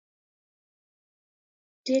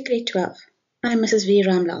Dear Grade 12, I'm Mrs. V.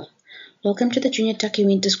 Ramlal. Welcome to the Junior Tucky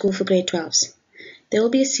Winter School for Grade 12s. There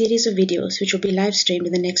will be a series of videos which will be live streamed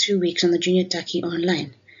in the next few weeks on the Junior Tucky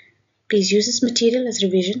online. Please use this material as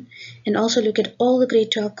revision and also look at all the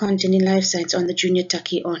Grade 12 content in live science on the Junior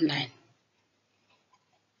Tucky online.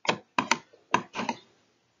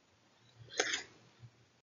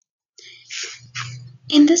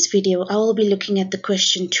 In this video, I will be looking at the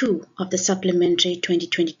question 2 of the supplementary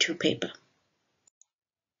 2022 paper.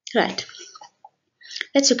 Right,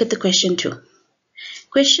 let's look at the question 2.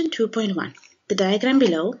 Question 2.1. The diagram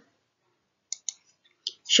below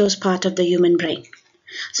shows part of the human brain.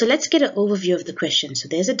 So let's get an overview of the question. So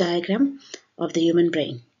there's a diagram of the human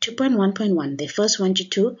brain. 2.1.1, they first want you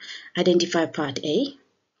to identify part A.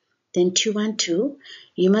 Then 2.1.2,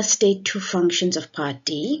 you must state two functions of part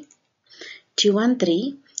D.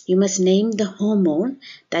 2.1.3, you must name the hormone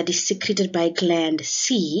that is secreted by gland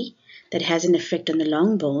C that has an effect on the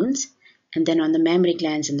long bones and then on the mammary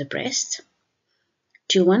glands in the breast.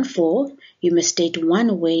 2.1.4, you must state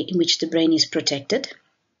one way in which the brain is protected.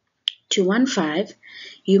 2.1.5,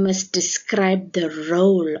 you must describe the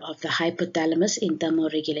role of the hypothalamus in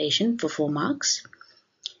thermoregulation for 4 marks.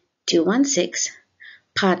 2.1.6,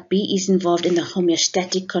 part B is involved in the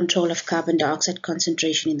homeostatic control of carbon dioxide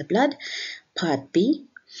concentration in the blood, part B,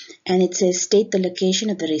 and it says state the location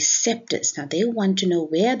of the receptors. Now they want to know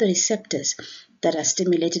where are the receptors that are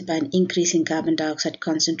stimulated by an increase in carbon dioxide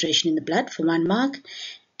concentration in the blood for 1 mark,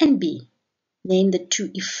 and B, name the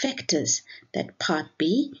 2 effectors that part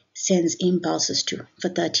B sends impulses to for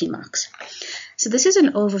 13 marks. So this is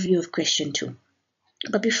an overview of question 2.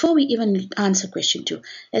 But before we even answer question 2,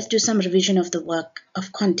 let's do some revision of the work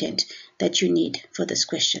of content that you need for this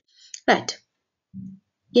question. Right,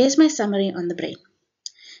 here's my summary on the brain.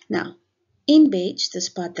 Now, in beige, this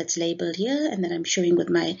part that's labeled here and that I'm showing with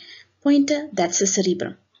my pointer, that's the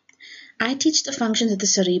cerebrum. I teach the functions of the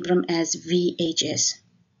cerebrum as VHS.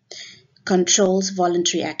 Controls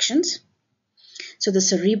voluntary actions. So the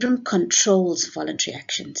cerebrum controls voluntary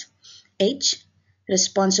actions. H,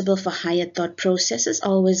 responsible for higher thought processes,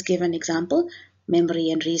 always give an example, memory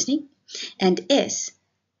and reasoning. And S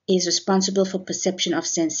is responsible for perception of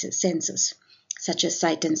senses, such as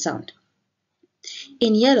sight and sound.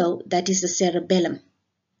 In yellow, that is the cerebellum.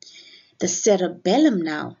 The cerebellum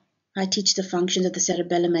now, I teach the functions of the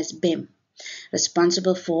cerebellum as BEM,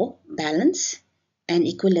 responsible for balance and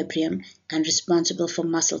equilibrium and responsible for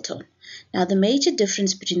muscle tone. Now the major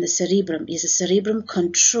difference between the cerebrum is the cerebrum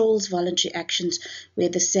controls voluntary actions where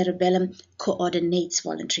the cerebellum coordinates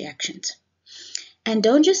voluntary actions. And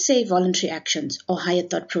don't just say voluntary actions or higher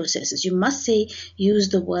thought processes. You must say, use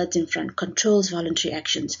the words in front, controls voluntary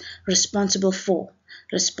actions, responsible for.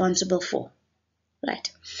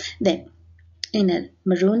 Right. Then in a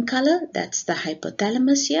maroon color, that's the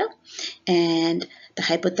hypothalamus here. And the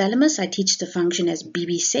hypothalamus, I teach the function as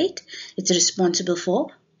BB-SATE. It's responsible for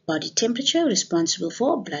body temperature, responsible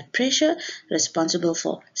for blood pressure, responsible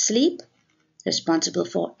for sleep, responsible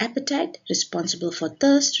for appetite, responsible for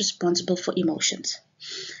thirst, responsible for emotions.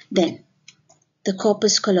 Then the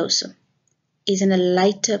corpus callosum is in a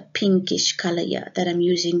lighter pinkish color here that I'm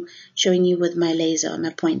using, showing you with my laser,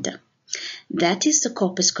 my pointer. That is the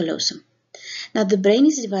corpus callosum. Now the brain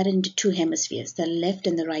is divided into 2 hemispheres, the left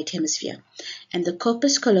and the right hemisphere, and the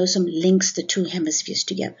corpus callosum links the 2 hemispheres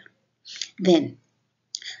together. Then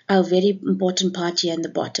our very important part here in the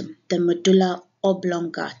bottom, the medulla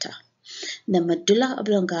oblongata. The medulla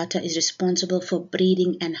oblongata is responsible for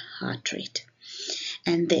breathing and heart rate.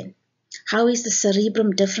 And then, how is the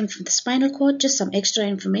cerebrum different from the spinal cord? Just some extra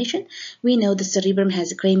information. We know the cerebrum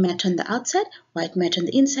has gray matter on the outside, white matter on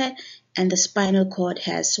the inside, and the spinal cord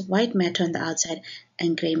has white matter on the outside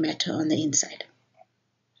and gray matter on the inside.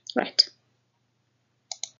 Right.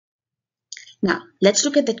 Now, let's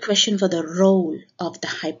look at that question for the role of the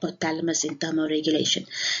hypothalamus in thermoregulation.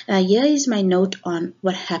 Here is my note on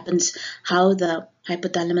what happens, how the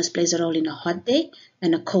hypothalamus plays a role in a hot day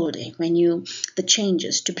and a cold day, the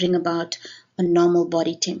changes to bring about a normal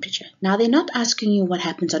body temperature. Now, they're not asking you what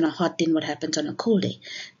happens on a hot day and what happens on a cold day.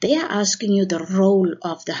 They are asking you the role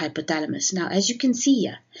of the hypothalamus. Now, as you can see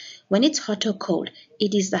here, when it's hot or cold,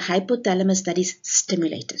 it is the hypothalamus that is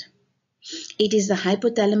stimulated. It is the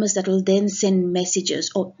hypothalamus that will then send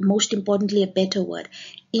messages, or most importantly, a better word,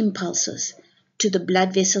 impulses to the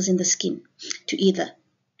blood vessels in the skin to either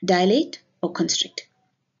dilate or constrict.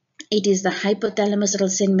 It is the hypothalamus that will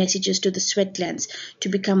send messages to the sweat glands to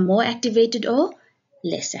become more activated or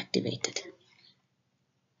less activated.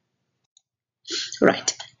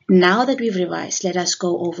 Right, now that we've revised, let us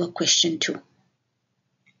go over question 2.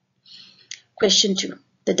 Question 2.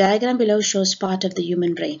 The diagram below shows part of the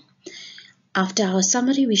human brain. After our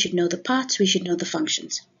summary, we should know the parts, we should know the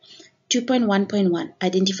functions. 2.1.1,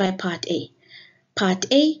 identify part A. Part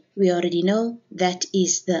A, we already know, that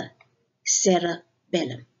is the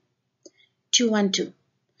cerebellum. 2.1.2,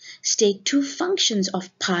 state two functions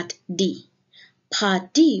of part D.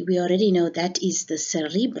 Part D, we already know that is the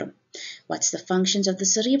cerebrum. What's the functions of the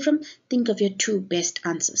cerebrum? Think of your two best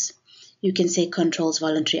answers. You can say controls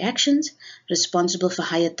voluntary actions, responsible for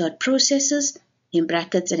higher thought processes, in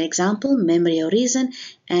brackets an example, memory or reason,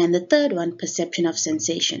 and the third one, perception of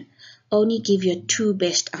sensation. Only give your two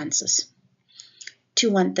best answers.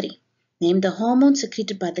 2.1.3, name the hormone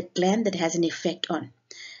secreted by the gland that has an effect on.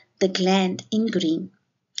 The gland in green,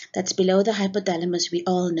 that's below the hypothalamus, we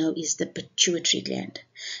all know is the pituitary gland.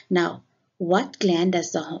 Now, what hormone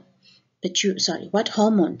does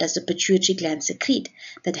the pituitary gland secrete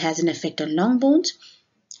that has an effect on long bones?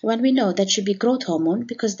 Well, we know that should be growth hormone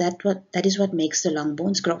because that is what makes the long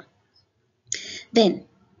bones grow. Then,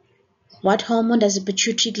 what hormone does the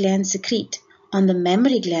pituitary gland secrete on the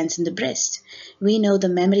mammary glands in the breast? We know the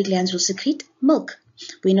mammary glands will secrete milk.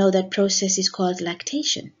 We know that process is called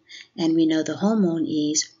lactation, and we know the hormone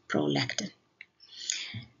is prolactin.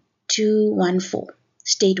 2.1.4,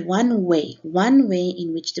 state one way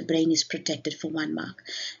in which the brain is protected for 1 mark.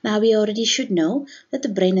 Now we already should know that the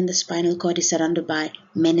brain and the spinal cord is surrounded by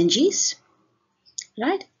meninges,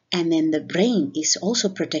 right? And then the brain is also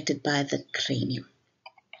protected by the cranium.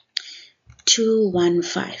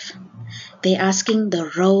 2.1.5, they're asking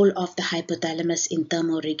the role of the hypothalamus in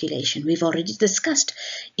thermoregulation. We've already discussed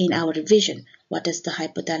in our revision what does the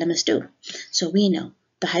hypothalamus do. So we know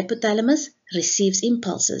the hypothalamus receives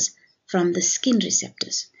impulses from the skin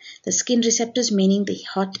receptors. The skin receptors meaning the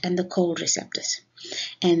hot and the cold receptors.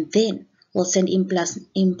 And then will send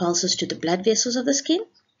impulses to the blood vessels of the skin,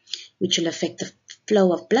 which will affect the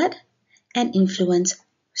flow of blood and influence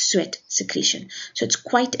sweat secretion. So it's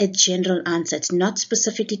quite a general answer. It's not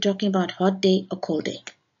specifically talking about hot day or cold day.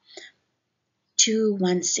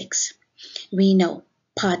 2.1.6, we know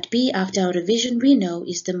part B after our revision we know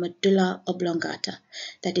is the medulla oblongata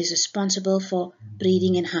that is responsible for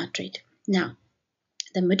breathing and heart rate. Now,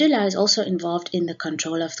 the medulla is also involved in the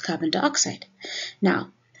control of carbon dioxide.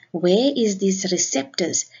 Now, where is these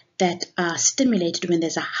receptors that are stimulated when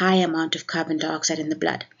there's a high amount of carbon dioxide in the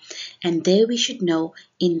blood? And there we should know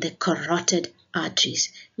in the carotid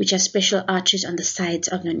arteries, which are special arteries on the sides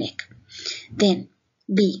of your neck. Then,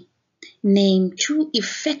 B, name two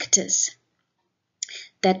effectors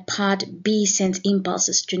that part B sends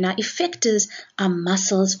impulses to. Now, effectors are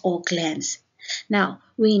muscles or glands. Now,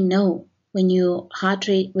 we know when your heart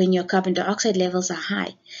rate, when your carbon dioxide levels are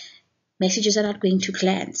high, messages are not going to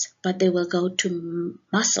glands, but they will go to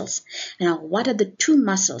muscles. Now, what are the two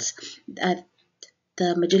muscles that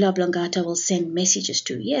the medulla oblongata will send messages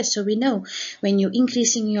to? Yes, so we know when you're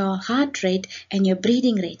increasing your heart rate and your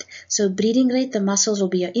breathing rate. So breathing rate, the muscles will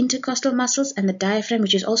be your intercostal muscles and the diaphragm,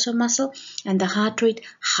 which is also muscle, and the heart rate,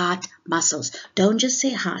 heart muscles. Don't just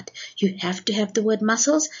say heart. You have to have the word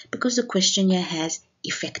muscles because the question here has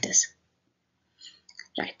effectors.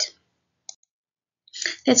 Right.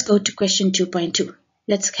 Let's go to question 2.2.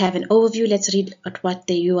 Let's have an overview. Let's read at what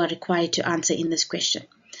you are required to answer in this question.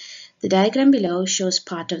 The diagram below shows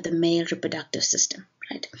part of the male reproductive system,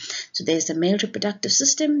 right? So there's the male reproductive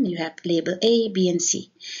system. You have label A, B, and C.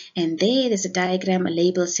 And there's a diagram, a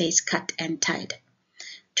label says cut and tied.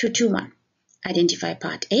 2.2.1, identify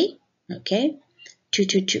part A, okay?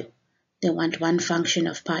 2.2.2, they want one function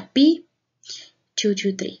of part B.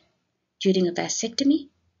 2.2.3, during a vasectomy,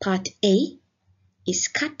 part A is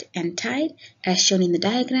cut and tied as shown in the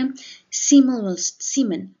diagram. Semen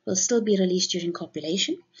will still be released during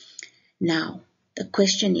copulation. Now, the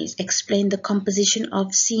question is, explain the composition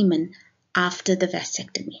of semen after the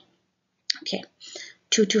vasectomy. Okay,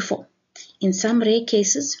 2.2.4. In some rare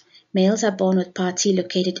cases, males are born with part C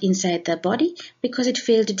located inside their body because it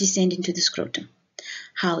failed to descend into the scrotum.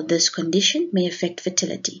 How this condition may affect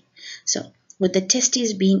fertility. So, with the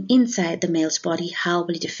testes being inside the male's body, how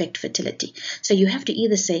will it affect fertility? So you have to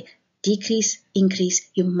either say decrease, increase.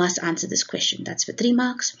 You must answer this question. That's for 3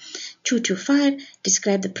 marks. 2.2.5,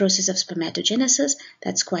 describe the process of spermatogenesis.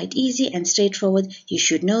 That's quite easy and straightforward. You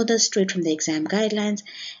should know this straight from the exam guidelines.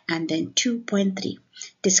 And then 2.3,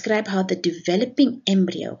 describe how the developing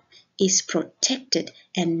embryo is protected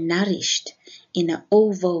and nourished in an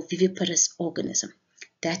ovoviviparous organism.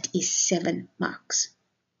 That is 7 marks.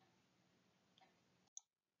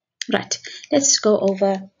 Right, let's go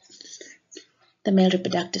over the male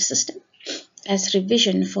reproductive system as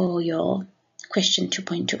revision for your question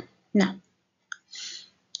 2.2. Now,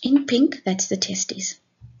 in pink, that's the testes.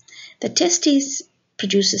 The testes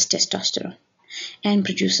produces testosterone and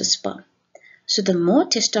produces sperm. So the more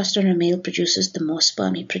testosterone a male produces, the more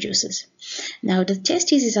sperm he produces. Now the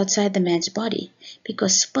testes is outside the man's body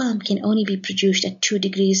because sperm can only be produced at 2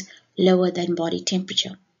 degrees lower than body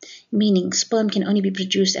temperature, meaning sperm can only be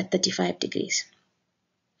produced at 35 degrees.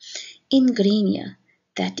 In green here,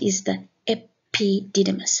 that is the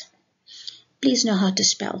epididymis. Please know how to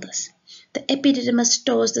spell this. The epididymis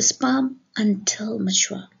stores the sperm until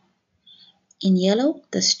mature. In yellow,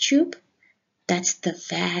 this tube, that's the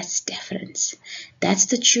vas deferens. That's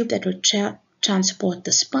the tube that will transport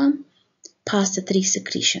the sperm past the 3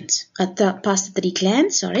 secretions, past the 3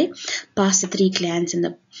 glands, past the 3 glands in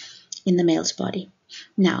the male's body.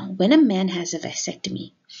 Now, when a man has a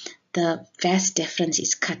vasectomy, the vas deferens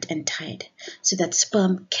is cut and tied so that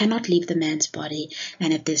sperm cannot leave the man's body,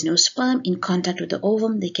 and if there's no sperm in contact with the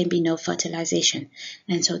ovum, there can be no fertilization,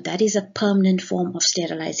 and so that is a permanent form of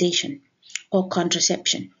sterilization or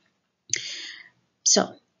contraception.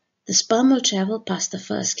 So the sperm will travel past the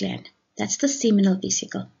first gland, that's the seminal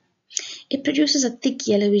vesicle. It produces a thick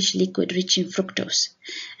yellowish liquid rich in fructose,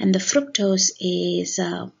 and the fructose is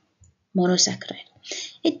a monosaccharide.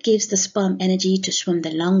 It gives the sperm energy to swim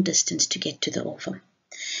the long distance to get to the ovum.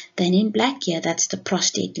 Then in black here, that's the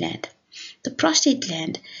prostate gland. The prostate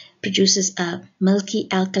gland produces a milky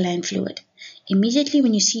alkaline fluid. Immediately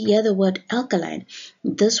when you see here the word alkaline,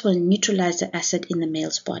 this will neutralize the acid in the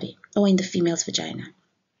male's body or in the female's vagina.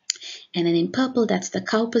 And then in purple, that's the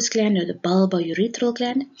Cowper's gland or the bulb or urethral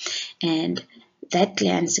gland. And that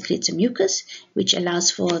gland secretes a mucus, which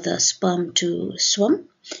allows for the sperm to swim,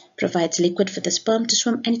 provides liquid for the sperm to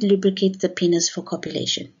swim, and it lubricates the penis for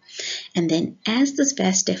copulation. And then as this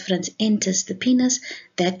vas deferens enters the penis,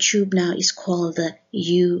 that tube now is called the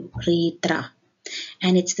urethra.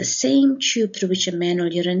 And it's the same tube through which a man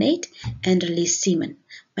will urinate and release semen,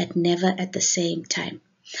 but never at the same time.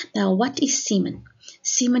 Now, what is semen?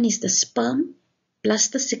 Semen is the sperm plus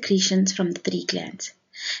the secretions from the 3 glands.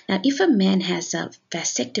 Now, if a man has a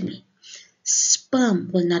vasectomy, sperm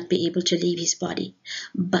will not be able to leave his body,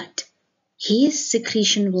 but his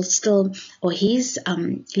secretion will still, or his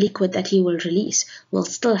liquid that he will release will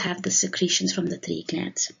still have the secretions from the 3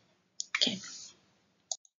 glands. Okay.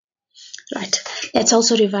 Right. Let's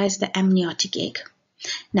also revise the amniotic egg.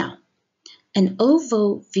 Now, an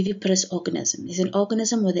ovoviviparous organism is an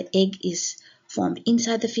organism where the egg is formed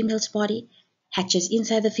inside the female's body, hatches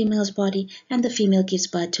inside the female's body, and the female gives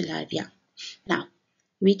birth to live young. Now,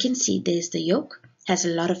 we can see there's the yolk, has a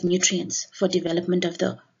lot of nutrients for development of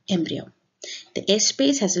the embryo. The S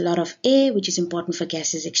space has a lot of air, which is important for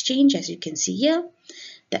gaseous exchange, as you can see here.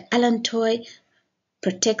 The allantoid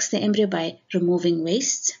protects the embryo by removing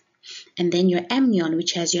wastes. And then your amnion,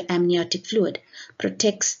 which has your amniotic fluid,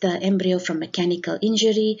 protects the embryo from mechanical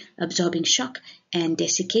injury, absorbing shock and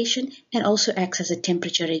desiccation, and also acts as a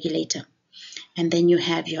temperature regulator. And then you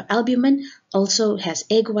have your albumin, also has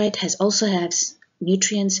egg white, also has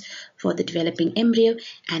nutrients for the developing embryo.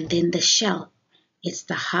 And then the shell, it's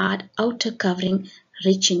the hard outer covering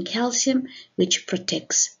rich in calcium, which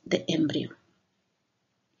protects the embryo.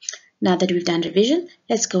 Now that we've done revision,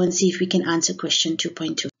 let's go and see if we can answer question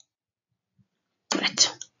 2.2.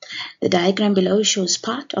 Right. The diagram below shows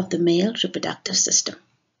part of the male reproductive system.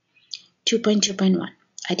 2.2.1.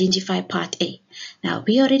 Identify part A. Now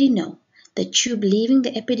we already know the tube leaving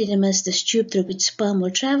the epididymis, this tube through which sperm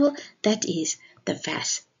will travel, that is the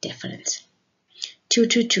vas deferens.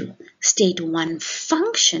 2.2.2. State one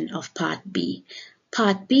function of part B.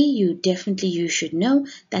 Part B, you should know,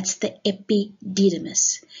 that's the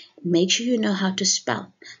epididymis. Make sure you know how to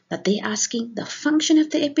spell, but they're asking the function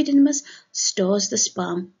of the epididymis stores the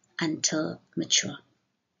sperm until mature.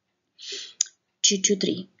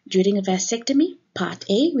 2.2.3. During a vasectomy, part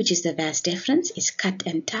A, which is the vas deferens, is cut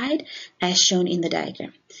and tied as shown in the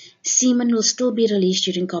diagram. Semen will still be released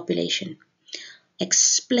during copulation.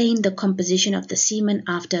 Explain the composition of the semen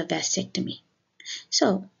after vasectomy.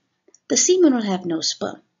 So, the semen will have no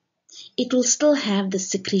sperm. It will still have the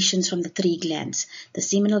secretions from the 3 glands, the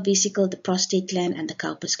seminal vesicle, the prostate gland, and the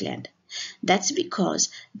Cowper's gland. That's because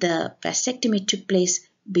the vasectomy took place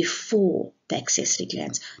before the accessory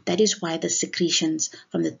glands. That is why the secretions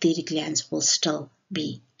from the 3 glands will still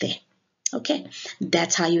be there. Okay,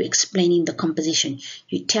 that's how you're explaining the composition.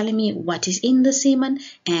 You're telling me what is in the semen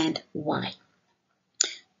and why.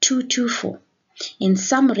 2.2.4. In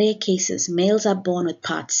some rare cases, males are born with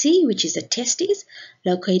part C, which is the testes,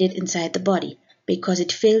 located inside the body because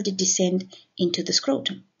it failed to descend into the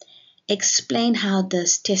scrotum. Explain how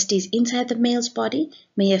this testes inside the male's body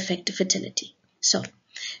may affect fertility. So,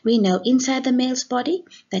 we know inside the male's body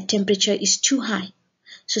that temperature is too high.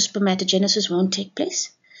 So spermatogenesis won't take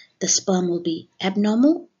place. The sperm will be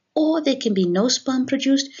abnormal, or there can be no sperm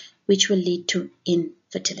produced, which will lead to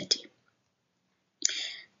infertility.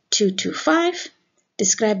 225.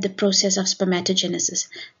 Describe the process of spermatogenesis.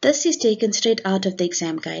 This is taken straight out of the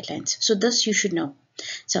exam guidelines, so this you should know.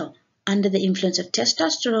 So, under the influence of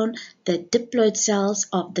testosterone, the diploid cells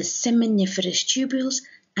of the seminiferous tubules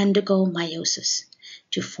undergo meiosis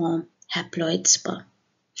to form haploid sperm.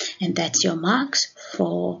 And that's your marks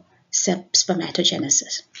for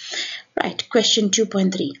spermatogenesis. Right, question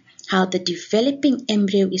 2.3. How the developing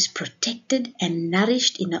embryo is protected and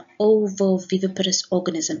nourished in an ovoviviparous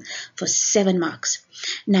organism for 7 marks.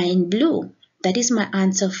 Now in blue, that is my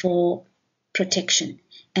answer for protection.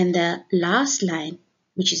 And the last line,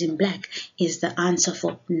 which is in black, is the answer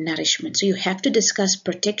for nourishment. So you have to discuss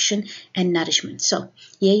protection and nourishment. So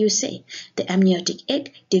here you say the amniotic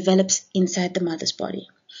egg develops inside the mother's body,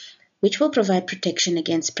 which will provide protection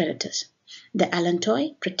against predators. The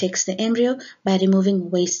allantois protects the embryo by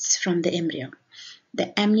removing wastes from the embryo.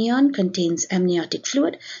 The amnion contains amniotic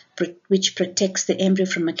fluid, which protects the embryo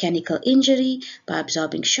from mechanical injury by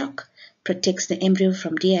absorbing shock, protects the embryo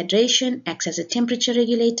from dehydration, acts as a temperature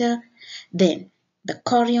regulator. Then, the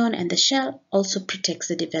chorion and the shell also protects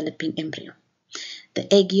the developing embryo.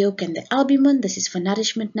 The egg yolk and the albumin, this is for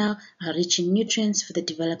nourishment now, are rich in nutrients for the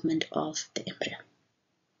development of the embryo.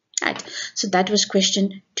 Right, so that was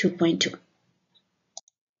question 2.2.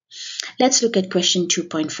 Let's look at question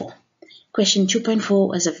 2.4. Question 2.4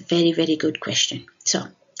 was a very, very good question. So,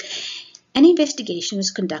 an investigation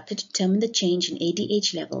was conducted to determine the change in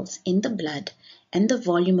ADH levels in the blood and the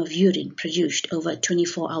volume of urine produced over a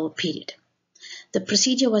 24-hour period. The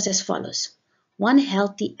procedure was as follows. One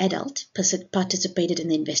healthy adult participated in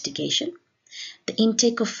the investigation. The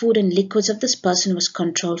intake of food and liquids of this person was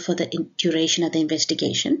controlled for the duration of the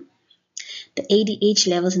investigation. The ADH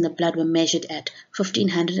levels in the blood were measured at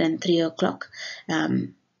 1500 and 3 o'clock,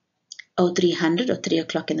 0300 or 3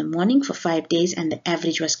 o'clock in the morning for 5 days, and the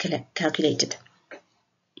average was calculated.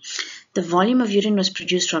 The volume of urine was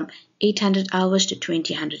produced from 800 hours to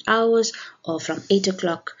 2000 hours, or from 8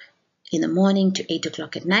 o'clock in the morning to 8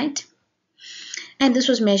 o'clock at night. And this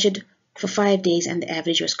was measured for 5 days, and the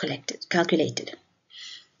average was calculated.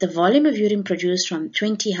 The volume of urine produced from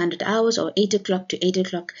 2000 hours, or 8 o'clock to 8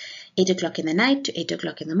 o'clock in the night to 8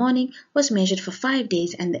 o'clock in the morning, was measured for 5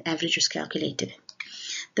 days, and the average was calculated.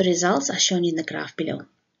 The results are shown in the graph below.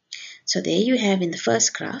 So there you have in the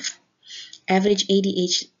first graph, average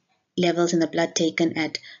ADH levels in the blood taken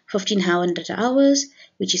at 1500 hours,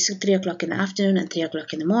 which is 3 o'clock in the afternoon and 3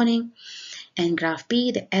 o'clock in the morning. And graph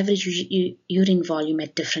B, the average urine volume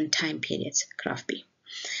at different time periods, graph B.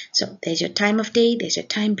 So there's your time of day, there's your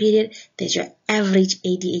time period, there's your average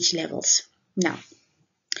ADH levels. Now,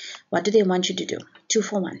 what do they want you to do? 2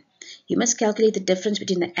 for 1. You must calculate the difference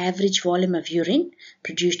between the average volume of urine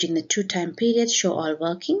produced in the 2 time periods, show all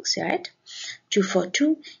workings, right? 2 for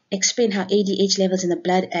 2. Explain how ADH levels in the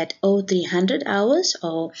blood at 0300 hours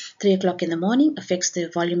or 3 o'clock in the morning affects the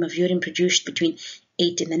volume of urine produced between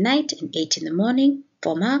 8 in the night and 8 in the morning,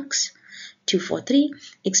 4 marks. 2 for 3.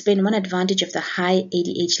 Explain one advantage of the high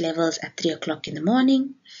ADH levels at 3 o'clock in the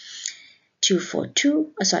morning. 2 for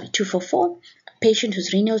 4. A patient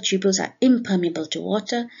whose renal tubules are impermeable to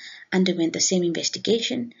water underwent the same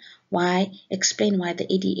investigation. Why? Explain why the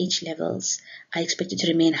ADH levels are expected to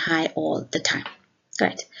remain high all the time.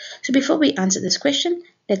 Right. So before we answer this question,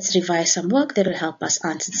 let's revise some work that will help us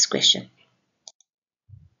answer this question.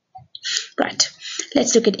 Right.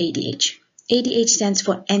 Let's look at ADH. ADH stands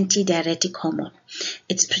for antidiuretic hormone.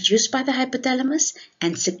 It's produced by the hypothalamus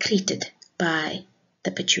and secreted by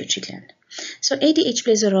the pituitary gland. So ADH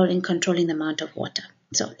plays a role in controlling the amount of water.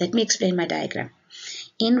 So let me explain my diagram.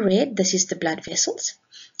 In red, this is the blood vessels.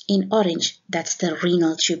 In orange, that's the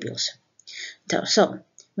renal tubules. So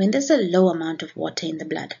when there's a low amount of water in the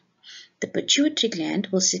blood, the pituitary gland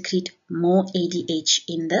will secrete more ADH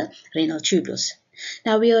in the renal tubules.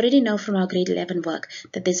 Now, we already know from our grade 11 work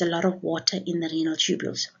that there's a lot of water in the renal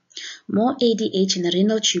tubules. More ADH in the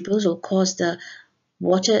renal tubules will cause the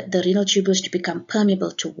renal tubules to become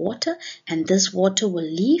permeable to water, and this water will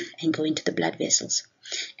leave and go into the blood vessels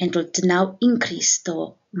and will now increase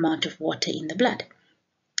the amount of water in the blood.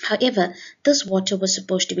 However, this water was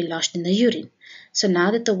supposed to be lost in the urine. So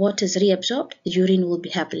now that the water is reabsorbed, the urine will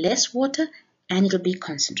have less water and it will be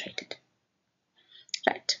concentrated.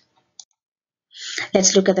 Right.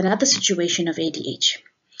 Let's look at another situation of ADH.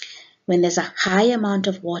 When there's a high amount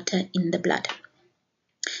of water in the blood,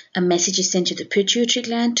 a message is sent to the pituitary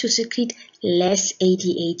gland to secrete less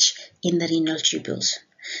ADH in the renal tubules.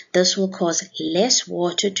 This will cause less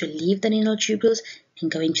water to leave the renal tubules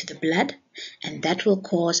and going to the blood, and that will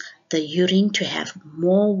cause the urine to have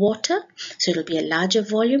more water, so it'll be a larger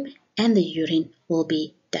volume and the urine will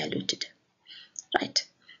be diluted. Right.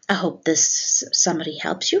 I hope this summary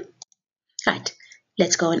helps you. Right.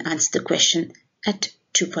 Let's go and answer the question at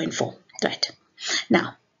 2.4. Right.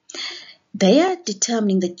 Now, they are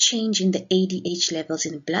determining the change in the ADH levels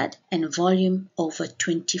in blood and volume over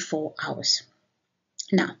 24 hours.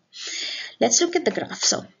 Now, let's look at the graph.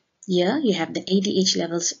 So, here you have the ADH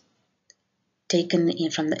levels taken in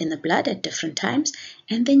the blood at different times,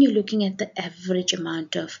 and then you're looking at the average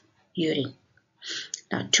amount of urine.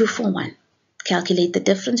 Now, 241. Calculate the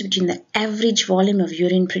difference between the average volume of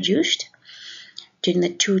urine produced during the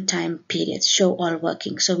 2 time periods. Show all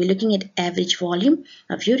working. So we're looking at average volume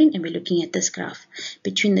of urine and we're looking at this graph.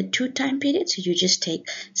 Between the 2 time periods, you just take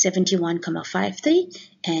 71,53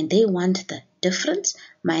 and they want the difference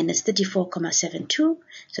minus 34,72.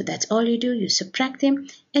 So that's all you do. You subtract them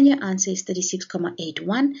and your answer is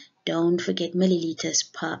 36,81. Don't forget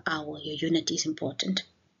milliliters per hour. Your unit is important.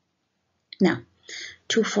 Now,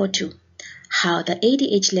 242. How the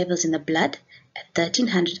ADH levels in the blood at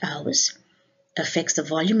 1300 hours affects the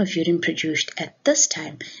volume of urine produced at this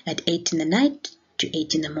time at 8 in the night to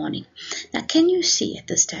 8 in the morning. Now, can you see at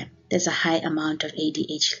this time there's a high amount of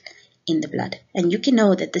ADH in the blood? And you can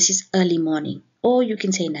know that this is early morning, or you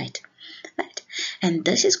can say night. Right? And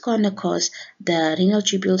this is going to cause the renal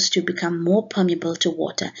tubules to become more permeable to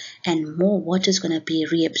water, and more water is going to be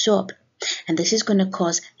reabsorbed. And this is going to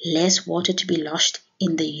cause less water to be lost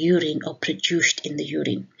in the urine or produced in the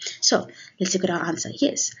urine. So let's look at our answer.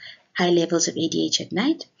 Yes, high levels of ADH at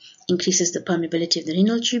night increases the permeability of the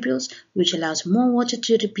renal tubules, which allows more water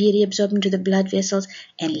to be reabsorbed into the blood vessels,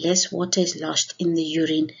 and less water is lost in the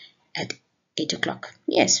urine at 8 o'clock.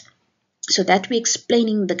 Yes, so that we're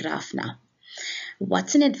explaining the graph now.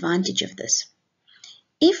 What's an advantage of this?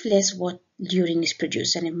 If less urine is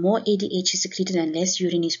produced and if more ADH is secreted and less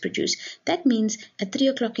urine is produced, that means at 3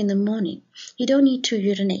 o'clock in the morning, you don't need to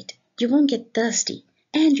urinate. You won't get thirsty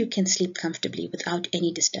and you can sleep comfortably without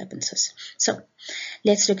any disturbances. So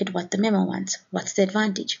let's look at what the memo wants. What's the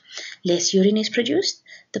advantage? Less urine is produced,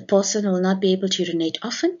 the person will not be able to urinate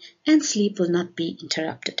often, and sleep will not be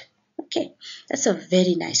interrupted. Okay, that's a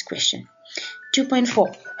very nice question.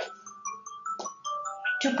 2.4.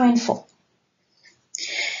 2.4.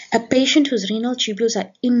 A patient whose renal tubules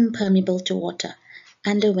are impermeable to water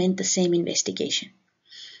underwent the same investigation.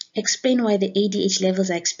 Explain why the ADH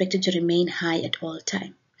levels are expected to remain high at all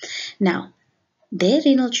time. Now, their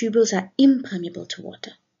renal tubules are impermeable to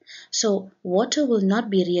water. So, water will not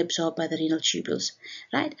be reabsorbed by the renal tubules,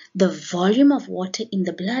 right? The volume of water in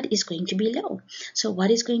the blood is going to be low. So,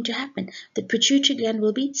 what is going to happen? The pituitary gland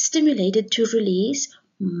will be stimulated to release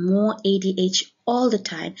more ADH all the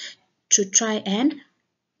time to try and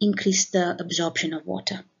increase the absorption of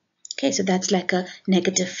water. Okay, so that's like a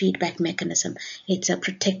negative feedback mechanism. It's a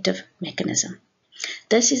protective mechanism.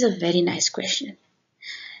 This is a very nice question.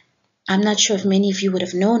 I'm not sure if many of you would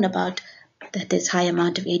have known about that there's high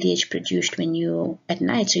amount of ADH produced when you at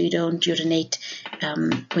night, so you don't urinate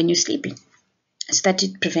when you're sleeping. So that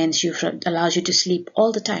it prevents you from, allows you to sleep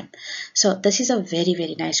all the time. So this is a very,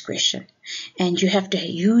 very nice question. And you have to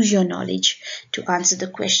use your knowledge to answer the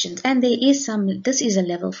questions. And there is this is a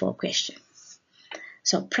level 4 question.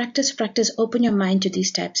 So practice, open your mind to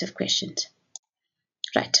these types of questions.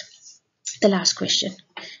 Right. The last question,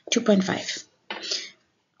 2.5.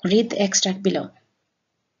 Read the extract below.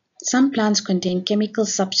 Some plants contain chemical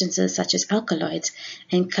substances such as alkaloids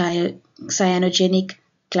and cyanogenic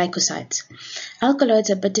glycosides. Alkaloids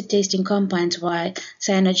are bitter-tasting compounds, while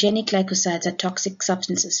cyanogenic glycosides are toxic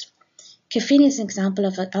substances. Caffeine is an example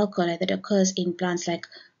of an alkaloid that occurs in plants like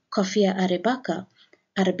Coffea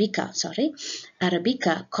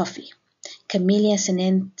arabica coffee. Camellia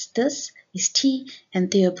sinensis is tea, and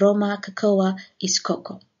Theobroma cacao is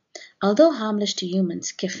cocoa. Although harmless to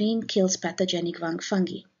humans, caffeine kills pathogenic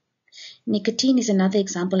fungi. Nicotine is another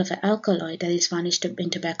example of an alkaloid that is found in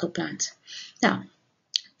tobacco plants. Now,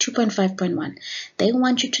 2.5.1. They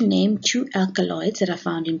want you to name 2 alkaloids that are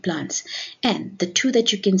found in plants. And the 2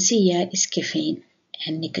 that you can see here is caffeine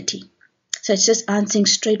and nicotine. So it's just answering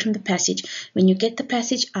straight from the passage. When you get the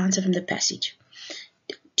passage, answer from the passage.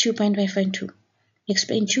 2.5.2.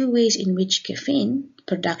 Explain 2 ways in which caffeine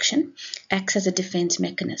production acts as a defense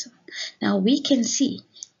mechanism. Now we can see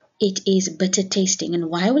it is bitter tasting. And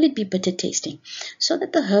why will it be bitter tasting? So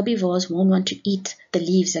that the herbivores won't want to eat the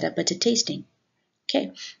leaves that are bitter tasting.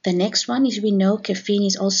 Okay, the next one is we know caffeine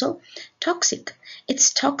is also toxic.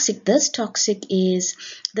 It's toxic. This toxin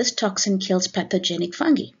kills pathogenic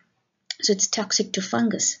fungi. So it's toxic to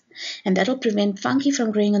fungus. And that will prevent fungi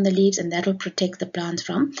from growing on the leaves, and that will protect the plants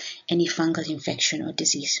from any fungal infection or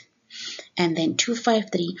disease. And then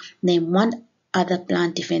 253, name one other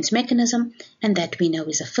plant defense mechanism, and that we know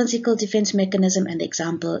is a physical defense mechanism, and the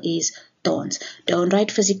example is thorns. Don't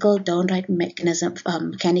write physical, don't write mechanism,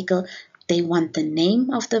 mechanical. They want the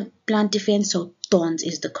name of the plant defense, so thorns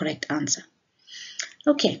is the correct answer.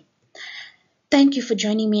 Okay. Thank you for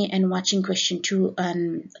joining me and watching question 2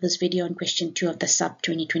 on this video on question 2 of the Supp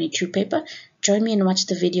 2022 paper. Join me and watch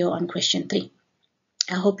the video on question 3.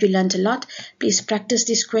 I hope you learned a lot. Please practice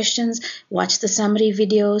these questions, watch the summary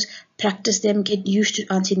videos, practice them, get used to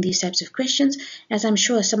answering these types of questions, as I'm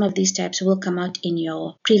sure some of these types will come out in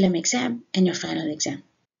your prelim exam and your final exam.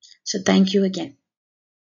 So thank you again.